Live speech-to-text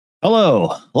Hello.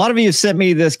 A lot of you have sent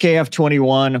me this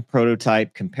KF-21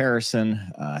 prototype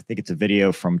comparison. I think it's a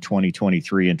video from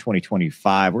 2023 and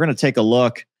 2025. We're going to take a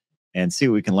look and see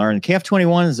what we can learn.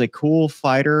 KF-21 is a cool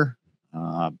fighter,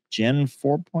 Gen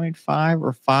 4.5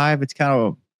 or 5. It's kind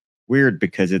of weird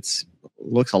because it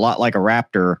looks a lot like a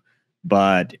Raptor,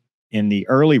 but in the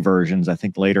early versions, I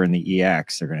think later in the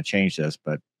EX, they're going to change this,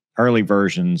 but early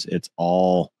versions, it's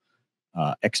all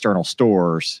external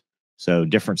stores. So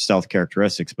different stealth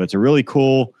characteristics, but it's a really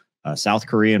cool South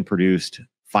Korean produced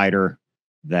fighter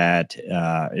that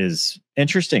is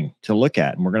interesting to look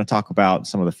at. And we're going to talk about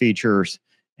some of the features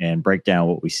and break down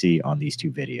what we see on these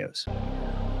two videos.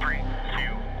 3, 2,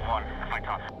 1, fight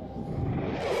off.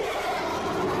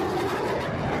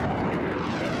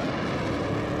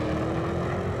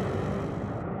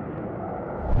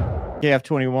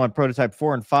 KF-21 prototype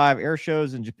 4 and 5 air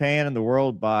shows in Japan and the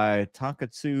world by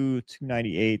Tankatsu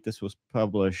 298. This was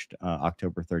published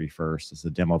October 31st. It's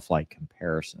a demo flight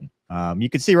comparison. You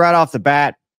can see right off the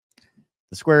bat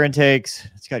the square intakes.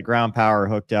 It's got ground power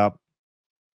hooked up.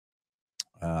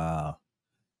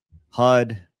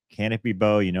 HUD, canopy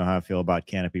bow. You know how I feel about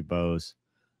canopy bows.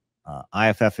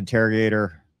 IFF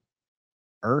interrogator,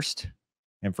 IRST,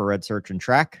 infrared search and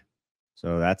track.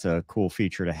 So that's a cool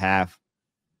feature to have.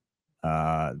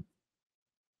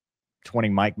 20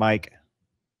 mic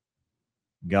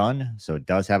gun, so it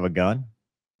does have a gun.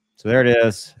 So there it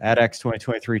is, ADX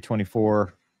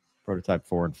 2023-24 prototype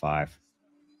 4 and 5.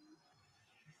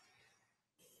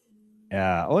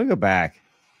 Yeah, let me go back.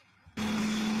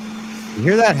 You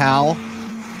hear that howl?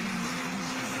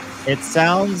 It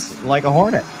sounds like a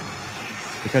Hornet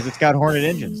because it's got Hornet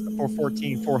engines, the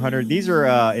 414, 400. These are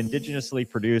indigenously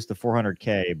produced, the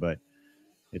 400K, but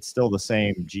it's still the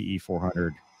same GE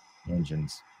 400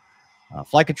 engines.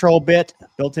 Flight control bit,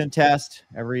 built-in test.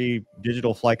 Every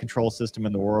digital flight control system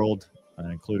in the world,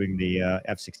 including the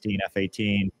F-16,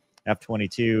 F-18,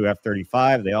 F-22,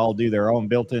 F-35, they all do their own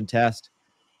built-in test.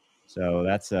 So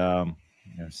that's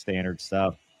standard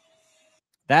stuff.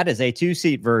 That is a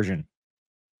two-seat version.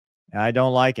 I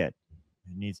don't like it.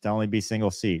 It needs to only be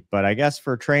single seat. But I guess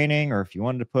for training, or if you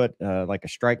wanted to put like a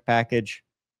strike package,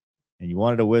 and you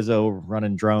wanted a Wizzo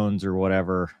running drones or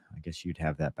whatever, I guess you'd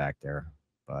have that back there.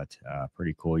 But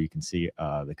pretty cool. You can see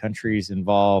the countries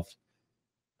involved.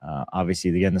 Obviously,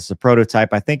 again, this is a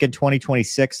prototype. I think in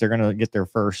 2026, they're going to get their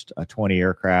first 20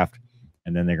 aircraft,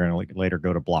 and then they're going to later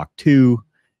go to Block 2,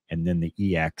 and then the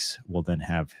EX will then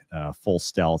have full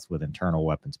stealth with internal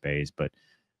weapons bays. But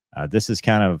this is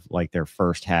kind of like their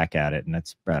first hack at it, and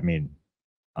that's, I mean,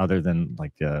 other than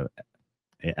like the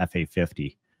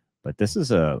FA-50. But this is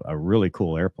a really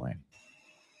cool airplane.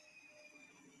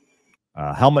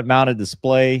 Helmet mounted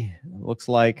display, looks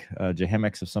like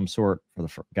Jahemix of some sort for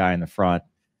the guy in the front.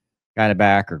 Guy in the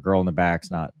back or girl in the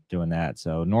back's not doing that.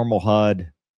 So normal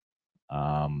HUD,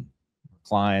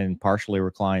 partially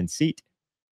reclined seat.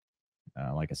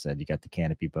 Like I said, you got the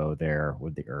canopy bow there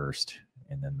with the IRST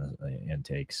and then the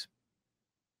intakes.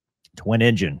 Twin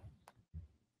engine.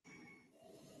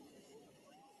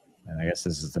 And I guess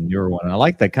this is the newer one. I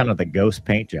like the kind of the ghost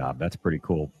paint job. That's pretty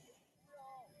cool.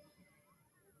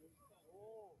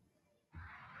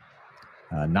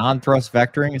 Non-thrust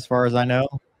vectoring, as far as I know.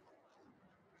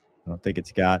 I don't think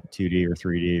it's got 2D or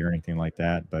 3D or anything like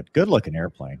that, but good looking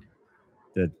airplane.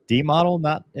 The D model,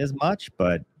 not as much,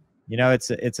 but you know, it's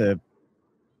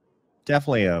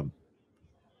definitely a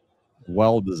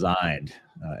well-designed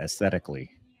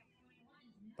aesthetically,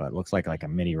 but looks like a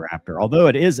mini Raptor, although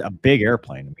it is a big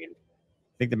airplane. I mean,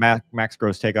 I think the max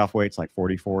gross takeoff weight's like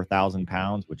 44,000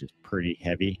 pounds, which is pretty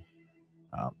heavy,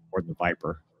 more than the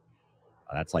Viper.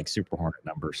 That's like Super Hornet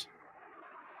numbers.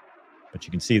 But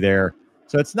you can see there.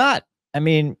 So it's not, I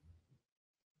mean,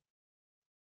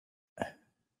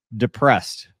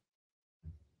 depressed.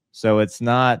 So it's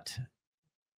not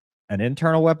an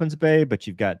internal weapons bay, but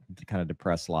you've got kind of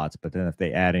depressed slots. But then if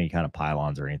they add any kind of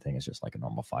pylons or anything, it's just like a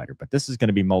normal fighter. But this is going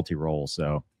to be multi-role.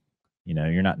 So, you know,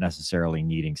 you're not necessarily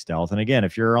needing stealth. And again,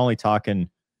 if you're only talking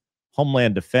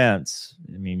homeland defense,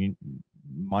 I mean, you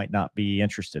might not be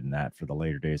interested in that for the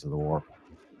later days of the war.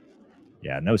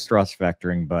 Yeah, no thrust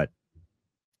vectoring, but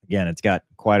again, it's got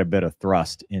quite a bit of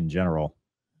thrust in general.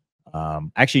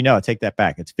 Actually, no, I take that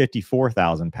back. It's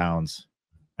 54,000 pounds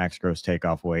max gross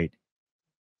takeoff weight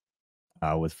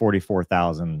with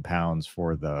 44,000 pounds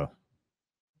for the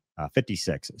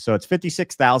 56. So it's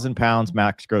 56,000 pounds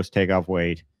max gross takeoff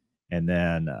weight, and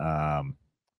then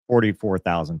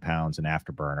 44,000 pounds in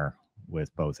afterburner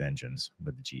with both engines,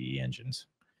 with the GE engines.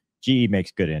 GE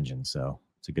makes good engines, so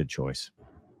it's a good choice.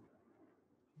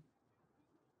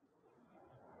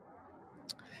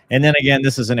 And then again,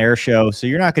 this is an air show, so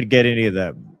you're not going to get any of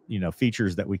the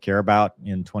features that we care about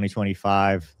in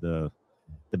 2025, the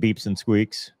beeps and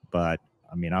squeaks. But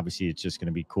I mean, obviously, it's just going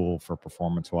to be cool for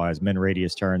performance-wise. Min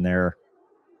radius turn there.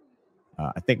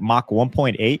 I think Mach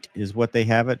 1.8 is what they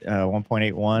have it.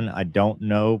 1.81. I don't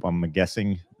know. I'm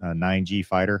guessing 9G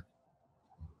fighter.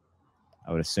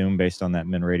 I would assume based on that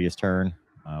min radius turn.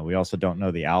 We also don't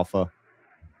know the alpha,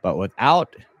 but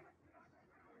without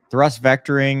thrust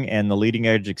vectoring and the leading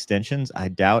edge extensions, I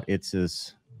doubt it's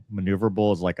as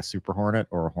maneuverable as like a Super Hornet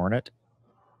or a Hornet,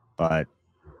 but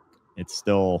it's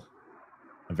still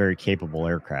a very capable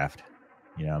aircraft.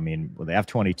 I mean, with the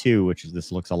F-22, which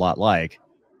this looks a lot like,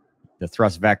 the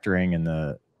thrust vectoring and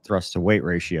the thrust to weight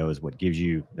ratio is what gives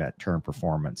you that turn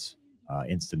performance,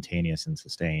 instantaneous and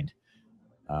sustained.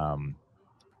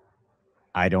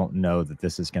 I don't know that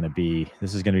this is going to be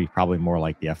probably more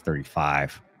like the F-35,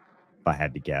 if I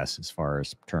had to guess, as far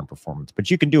as turn performance.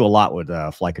 But you can do a lot with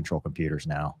flight control computers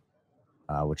now,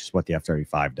 which is what the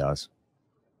F-35 does.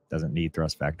 Doesn't need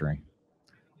thrust vectoring,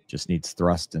 just needs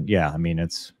thrust. And yeah, I mean,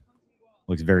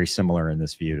 looks very similar in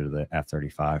this view to the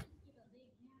F-35.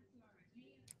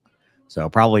 So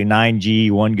probably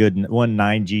 9G, one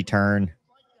 9G turn,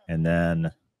 and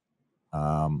then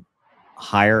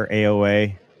higher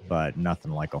AOA, but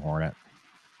nothing like a Hornet.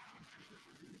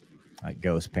 Like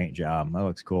ghost paint job. That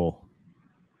looks cool.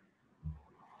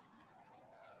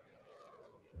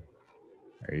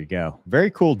 There you go.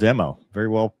 Very cool demo. Very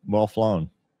well flown.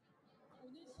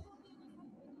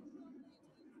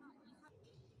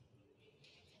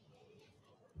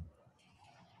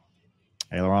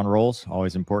 Aileron rolls,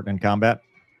 always important in combat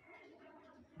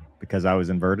because I was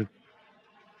inverted.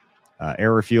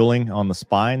 Air refueling on the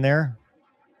spine there.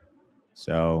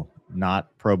 So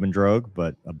not probe and drogue,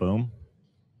 but a boom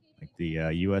like the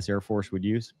U.S. Air Force would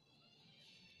use,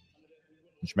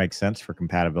 which makes sense for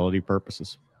compatibility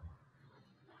purposes.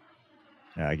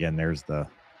 Again, there's the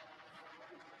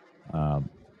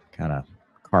kind of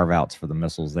carve outs for the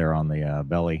missiles there on the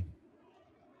belly.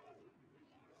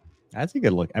 That's a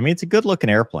good look. I mean, it's a good looking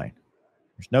airplane.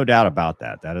 There's no doubt about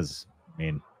that. That is, I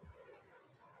mean,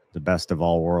 the best of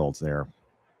all worlds there.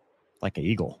 Like an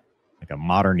eagle, like a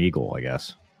modern eagle, I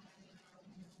guess.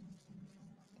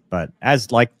 But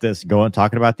as like this,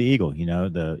 talking about the eagle,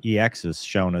 the EX has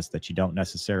shown us that you don't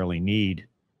necessarily need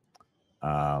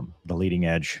the leading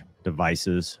edge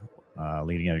devices,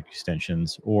 leading edge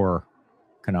extensions, or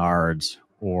canards,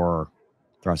 or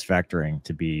thrust vectoring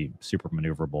to be super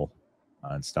maneuverable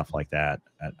and stuff like that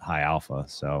at high alpha.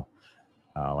 So,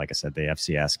 like I said, the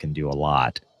FCS can do a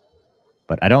lot,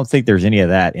 but I don't think there's any of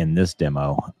that in this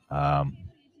demo. I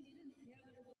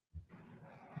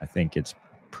think it's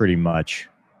pretty much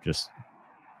just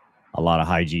a lot of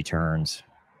high G turns.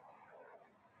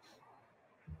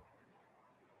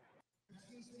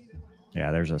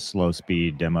 Yeah, there's a slow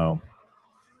speed demo,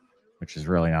 which is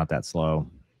really not that slow.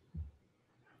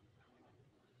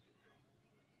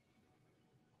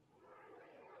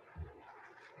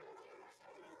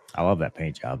 I love that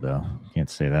paint job, though. Can't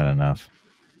say that enough.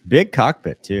 Big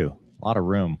cockpit, too. A lot of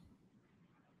room.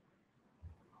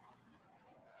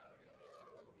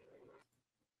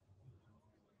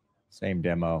 Same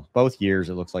demo. Both years,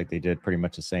 it looks like they did pretty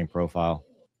much the same profile.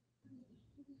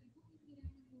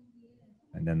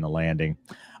 And then the landing.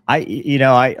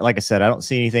 I like I said, I don't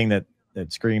see anything that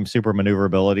screams super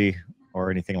maneuverability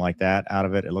or anything like that out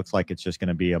of it. It looks like it's just going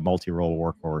to be a multi-role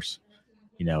workhorse,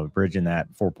 bridging that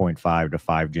 4.5 to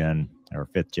 5 gen or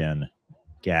 5th gen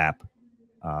gap.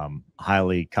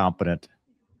 Highly competent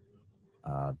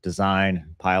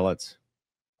design pilots.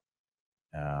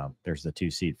 There's the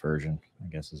 2-seat version, I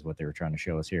guess is what they were trying to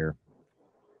show us here.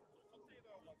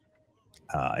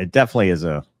 It definitely is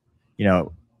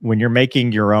when you're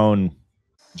making your own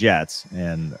jets,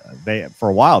 and for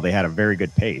a while they had a very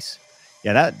good pace.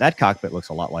 Yeah, that cockpit looks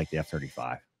a lot like the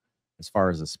F-35 as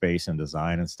far as the space and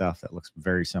design and stuff. That looks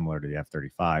very similar to the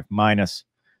F-35, minus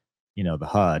the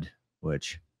HUD,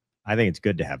 which I think it's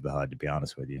good to have the HUD, to be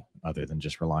honest with you, other than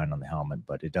just relying on the helmet.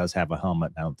 But it does have a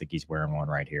helmet. I don't think he's wearing one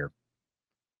right here.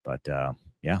 But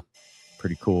yeah,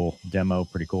 pretty cool demo,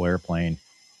 pretty cool airplane.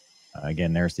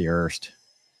 Again, there's the Erst.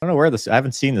 I don't know where I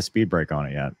haven't seen the speed brake on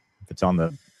it yet. If it's on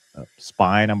the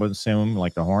spine, I would assume,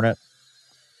 like the Hornet.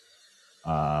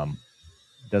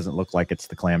 Doesn't look like it's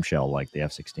the clamshell like the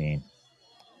F-16.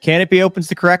 Canopy opens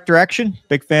the correct direction.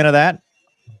 Big fan of that,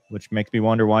 which makes me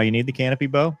wonder why you need the canopy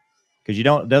bow. Because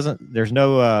there's no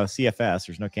CFS,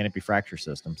 there's no canopy fracture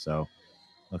system. So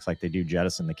looks like they do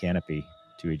jettison the canopy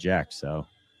to eject. So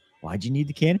why'd you need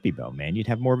the canopy bow, man? You'd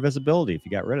have more visibility if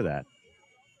you got rid of that.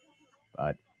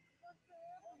 But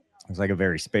Looks like a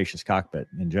very spacious cockpit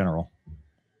in general.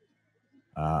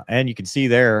 And you can see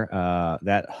there,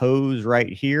 that hose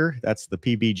right here, that's the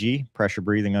PBG, pressure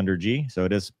breathing under G. So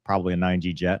it is probably a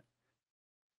 9G jet.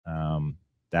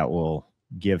 That will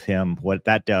give him, what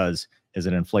that does is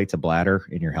it inflates a bladder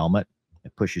in your helmet.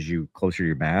 It pushes you closer to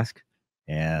your mask,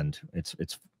 and it's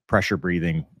pressure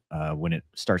breathing. When it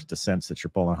starts to sense that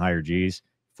you're pulling higher Gs,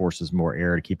 forces more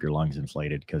air to keep your lungs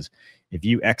inflated. Because if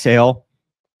you exhale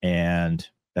and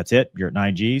that's it, you're at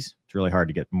 9 Gs, it's really hard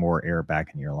to get more air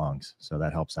back in your lungs. So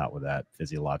that helps out with that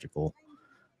physiological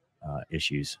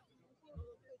issues.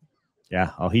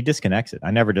 Yeah. Oh, he disconnects it.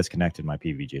 I never disconnected my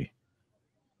PVG.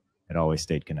 It always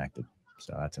stayed connected.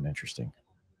 So that's an interesting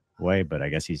way, but I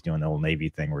guess he's doing the old Navy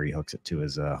thing where he hooks it to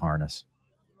his harness.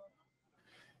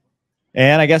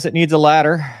 And I guess it needs a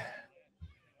ladder,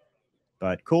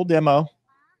 but cool demo.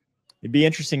 It'd be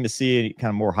interesting to see kind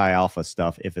of more high alpha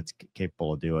stuff if it's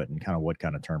capable of doing it, and kind of what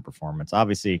kind of turn performance.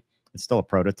 Obviously, it's still a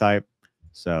prototype,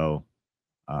 so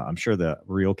I'm sure the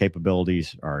real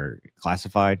capabilities are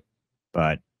classified,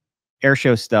 but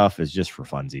airshow stuff is just for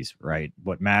funsies, right?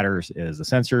 What matters is the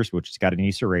sensors, which has got an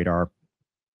ESA radar,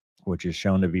 which is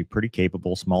shown to be pretty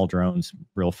capable. Small drones,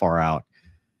 real far out,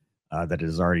 that it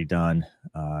has already done.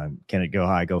 Can it go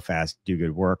high, go fast, do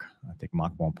good work? I think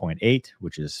Mach 1.8,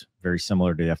 which is very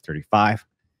similar to the F-35.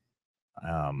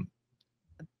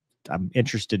 I'm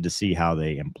interested to see how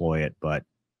they employ it, but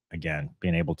again,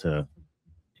 being able to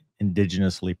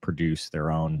indigenously produce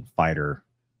their own fighter,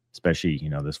 especially, you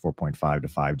know, this 4.5 to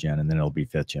 5 gen, and then it'll be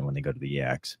 5th gen when they go to the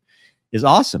EX, is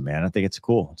awesome, man. I think it's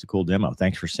cool. It's a cool demo.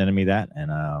 Thanks for sending me that.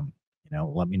 And, you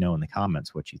know, let me know in the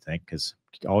comments what you think, because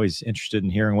always interested in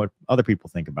hearing what other people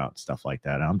think about stuff like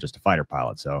that. I'm just a fighter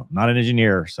pilot, so I'm not an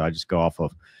engineer. So I just go off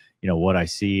of, you know, what I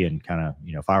see and kind of,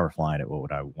 you know, if I were flying it, what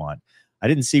would I want? I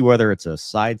didn't see whether it's a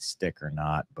side stick or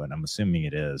not, but I'm assuming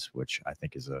it is, which I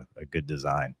think is a good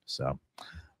design. So,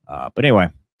 but anyway,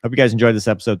 hope you guys enjoyed this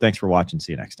episode. Thanks for watching.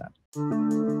 See you next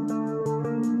time.